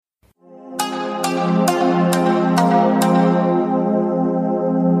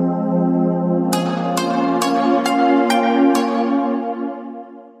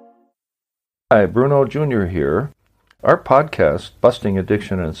Hi, Bruno Jr. here. Our podcast, Busting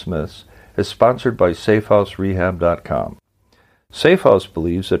Addiction and Smiths, is sponsored by SafeHouseRehab.com. SafeHouse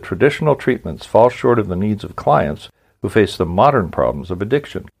believes that traditional treatments fall short of the needs of clients who face the modern problems of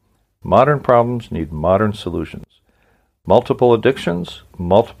addiction. Modern problems need modern solutions. Multiple addictions,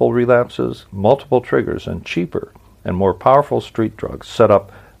 multiple relapses, multiple triggers, and cheaper and more powerful street drugs set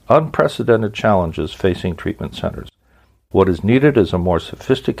up unprecedented challenges facing treatment centers. What is needed is a more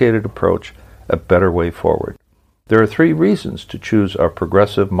sophisticated approach, a better way forward. There are 3 reasons to choose our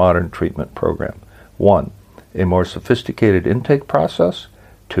progressive modern treatment program. 1, a more sophisticated intake process.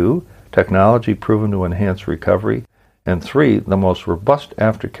 2, technology proven to enhance recovery. And 3, the most robust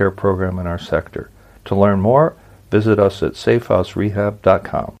aftercare program in our sector. To learn more, visit us at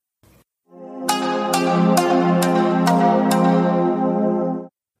SafeHouseRehab.com.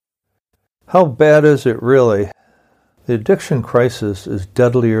 How bad is it really? The addiction crisis is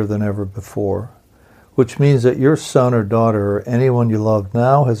deadlier than ever before, which means that your son or daughter or anyone you love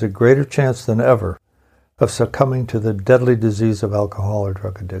now has a greater chance than ever of succumbing to the deadly disease of alcohol or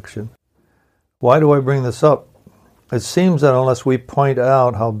drug addiction. Why do I bring this up? It seems that unless we point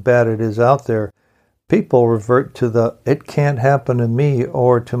out how bad it is out there, people revert to the "it can't happen to me"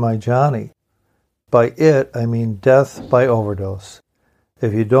 or "to my Johnny." By it, I mean death by overdose.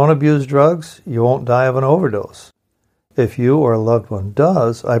 If you don't abuse drugs, you won't die of an overdose. If you or a loved one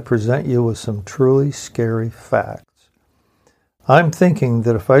does, I present you with some truly scary facts. I'm thinking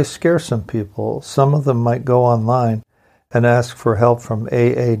that if I scare some people, some of them might go online and ask for help from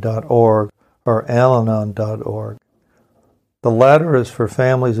AA.org or Al-Anon.org. The latter is for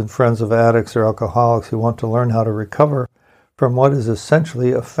families and friends of addicts or alcoholics who want to learn how to recover from what is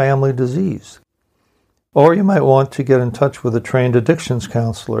essentially a family disease. Or you might want to get in touch with a trained addictions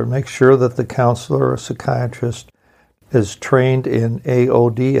counselor. Make sure that the counselor or psychiatrist is trained in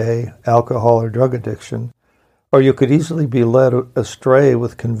AODA, alcohol or drug addiction, or you could easily be led astray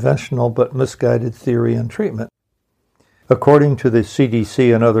with conventional but misguided theory and treatment. According to the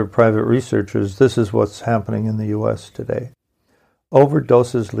CDC and other private researchers, this is what's happening in the U.S. today.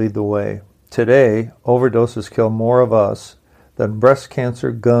 Overdoses lead the way. Today, overdoses kill more of us than breast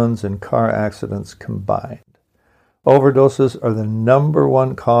cancer, guns, and car accidents combined. Overdoses are the number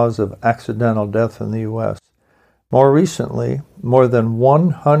 1 cause of accidental death in the U.S. More recently, more than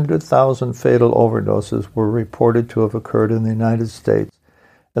 100,000 fatal overdoses were reported to have occurred in the United States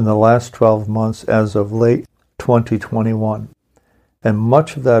in the last 12 months as of late 2021. And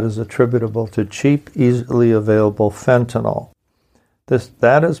much of that is attributable to cheap, easily available fentanyl.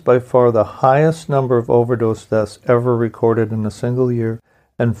 That is by far the highest number of overdose deaths ever recorded in a single year,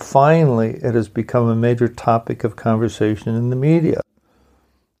 and finally it has become a major topic of conversation in the media.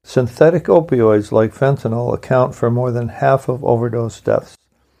 Synthetic opioids like fentanyl account for more than half of overdose deaths.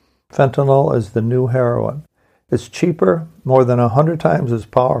 Fentanyl is the new heroin. It's cheaper, more than 100 times as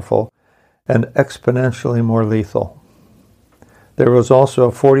powerful, and exponentially more lethal. There was also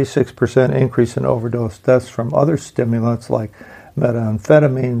a 46% increase in overdose deaths from other stimulants like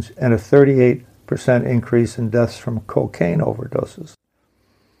methamphetamines and a 38% increase in deaths from cocaine overdoses.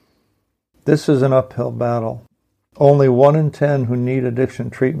 This is an uphill battle. Only 1 in 10 who need addiction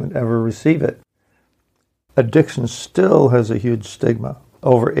treatment ever receive it. Addiction still has a huge stigma.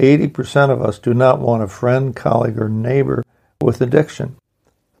 Over 80% of us do not want a friend, colleague, or neighbor with addiction.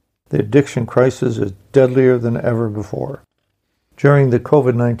 The addiction crisis is deadlier than ever before. During the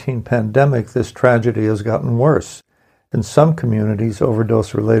COVID-19 pandemic, this tragedy has gotten worse. In some communities,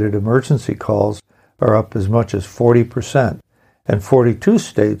 overdose-related emergency calls are up as much as 40%. And 42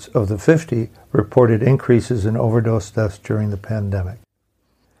 states of the 50 reported increases in overdose deaths during the pandemic.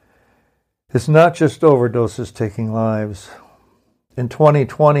 It's not just overdoses taking lives. In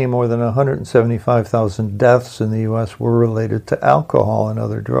 2020, more than 175,000 deaths in the U.S. were related to alcohol and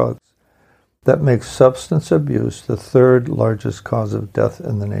other drugs. That makes substance abuse the 3rd largest cause of death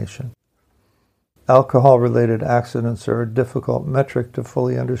in the nation. Alcohol-related accidents are a difficult metric to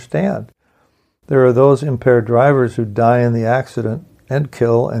fully understand. There are those impaired drivers who die in the accident and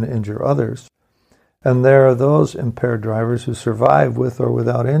kill and injure others. And there are those impaired drivers who survive with or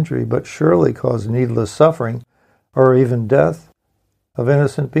without injury, but surely cause needless suffering or even death of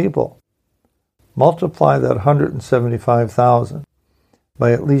innocent people. Multiply that 175,000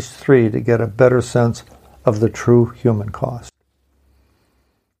 by at least 3 to get a better sense of the true human cost.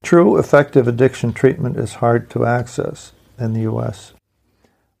 True effective addiction treatment is hard to access in the U.S.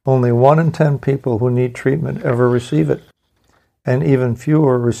 Only 1 in 10 people who need treatment ever receive it, and even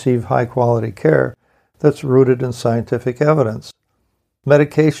fewer receive high-quality care that's rooted in scientific evidence.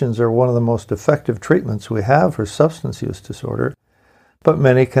 Medications are one of the most effective treatments we have for substance use disorder, but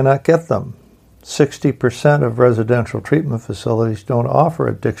many cannot get them. 60% of residential treatment facilities don't offer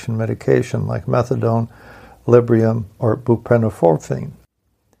addiction medication like methadone, Librium, or buprenorphine.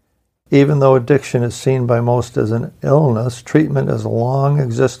 Even though addiction is seen by most as an illness, treatment has long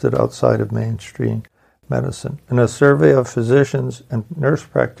existed outside of mainstream medicine. In a survey of physicians and nurse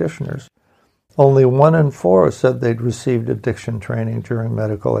practitioners, only 1 in 4 said they'd received addiction training during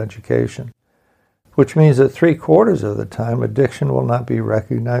medical education, which means that 3/4 of the time addiction will not be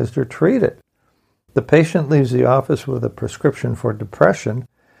recognized or treated. The patient leaves the office with a prescription for depression,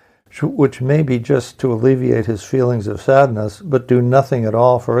 which may be just to alleviate his feelings of sadness, but do nothing at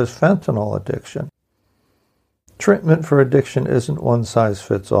all for his fentanyl addiction. Treatment for addiction isn't one size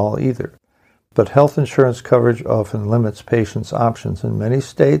fits all either, but health insurance coverage often limits patients' options. In many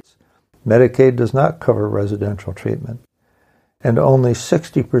states, Medicaid does not cover residential treatment, and only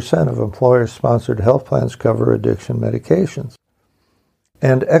 60% of employer-sponsored health plans cover addiction medications.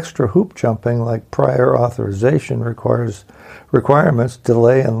 And extra hoop jumping like prior authorization requirements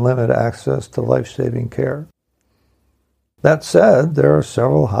delay and limit access to life-saving care. That said, there are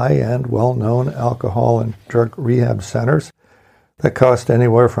several high-end, well-known alcohol and drug rehab centers that cost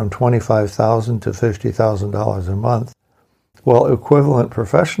anywhere from $25,000 to $50,000 a month, while equivalent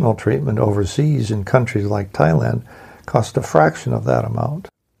professional treatment overseas in countries like Thailand cost a fraction of that amount.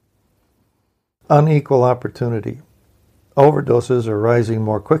 Unequal opportunity. Overdoses are rising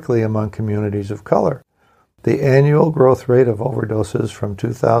more quickly among communities of color. The annual growth rate of overdoses from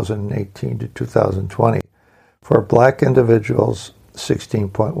 2018 to 2020 for Black individuals,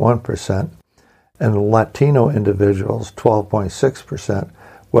 16.1%, and Latino individuals, 12.6%,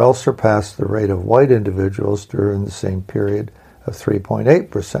 well surpassed the rate of white individuals during the same period of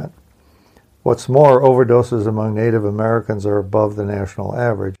 3.8%. What's more, overdoses among Native Americans are above the national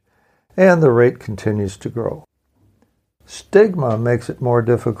average, and the rate continues to grow. Stigma makes it more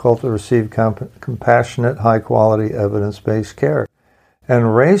difficult to receive compassionate, high-quality, evidence-based care, and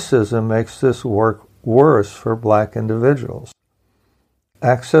racism makes this work worse for Black individuals.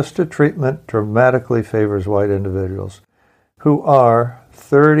 Access to treatment dramatically favors white individuals, who are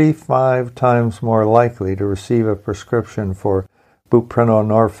 35 times more likely to receive a prescription for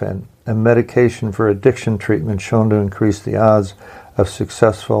buprenorphine, a medication for addiction treatment shown to increase the odds of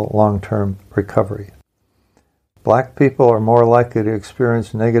successful long-term recovery. Black people are more likely to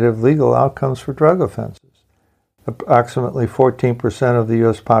experience negative legal outcomes for drug offenses. Approximately 14% of the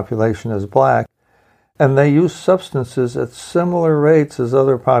U.S. population is Black, and they use substances at similar rates as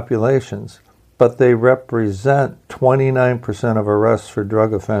other populations, but they represent 29% of arrests for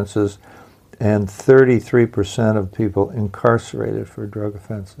drug offenses and 33% of people incarcerated for drug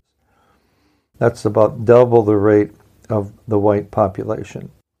offenses. That's about double the rate of the white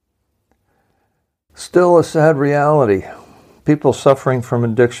population. Still a sad reality. People suffering from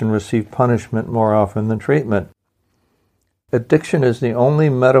addiction receive punishment more often than treatment. Addiction is the only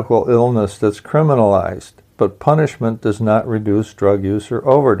medical illness that's criminalized, but punishment does not reduce drug use or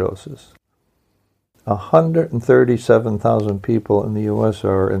overdoses. 137,000 people in the U.S.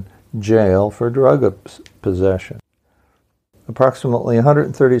 are in jail for drug possession. Approximately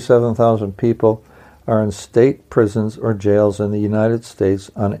 137,000 people are in state prisons or jails in the United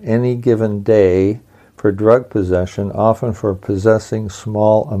States on any given day for drug possession, often for possessing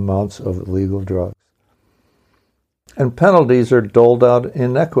small amounts of illegal drugs. And penalties are doled out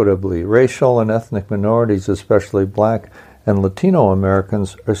inequitably. Racial and ethnic minorities, especially Black and Latino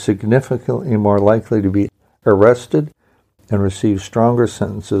Americans, are significantly more likely to be arrested and receive stronger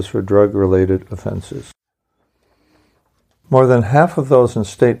sentences for drug-related offenses. More than half of those in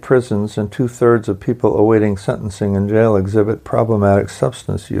state prisons and 2/3 of people awaiting sentencing in jail exhibit problematic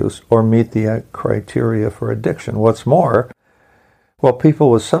substance use or meet the criteria for addiction. What's more, while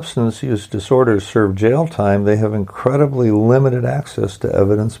people with substance use disorders serve jail time, they have incredibly limited access to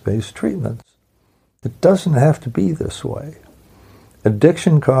evidence-based treatments. It doesn't have to be this way.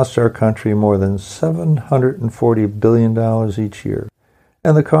 Addiction costs our country more than $740 billion each year,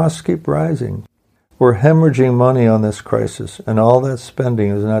 and the costs keep rising. We're hemorrhaging money on this crisis, and all that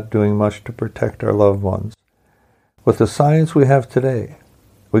spending is not doing much to protect our loved ones. With the science we have today,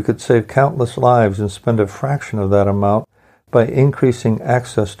 we could save countless lives and spend a fraction of that amount by increasing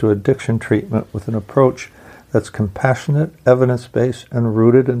access to addiction treatment with an approach that's compassionate, evidence-based, and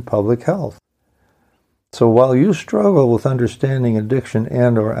rooted in public health. So while you struggle with understanding addiction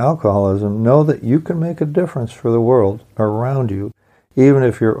and/or alcoholism, know that you can make a difference for the world around you, even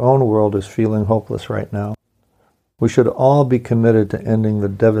if your own world is feeling hopeless right now. We should all be committed to ending the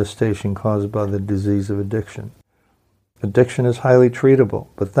devastation caused by the disease of addiction. Addiction is highly treatable,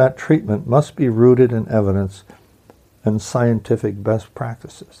 but that treatment must be rooted in evidence and scientific best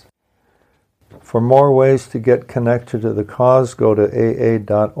practices. For more ways to get connected to the cause, go to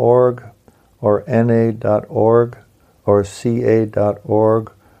aa.org or na.org or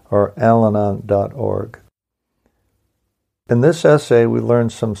ca.org or alanon.org. In this essay, we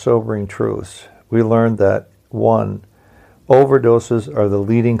learned some sobering truths. We learned that 1. Overdoses are the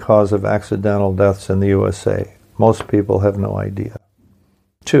leading cause of accidental deaths in the USA. Most people have no idea.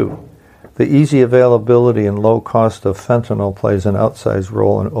 2. The easy availability and low cost of fentanyl plays an outsized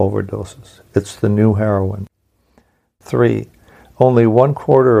role in overdoses. It's the new heroin. 3. Only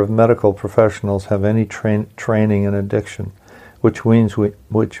 1/4 of medical professionals have any training in addiction, which means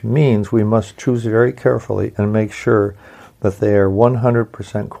we must choose very carefully and make sure that they are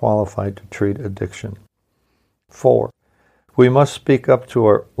 100% qualified to treat addiction. 4. We must speak up to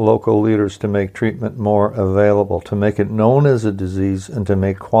our local leaders to make treatment more available, to make it known as a disease, and to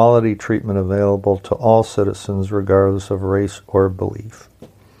make quality treatment available to all citizens regardless of race or belief.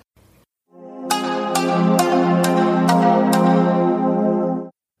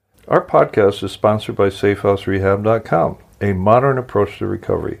 Our podcast is sponsored by SafeHouseRehab.com, a modern approach to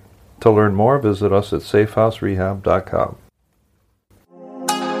recovery. To learn more, visit us at SafeHouseRehab.com.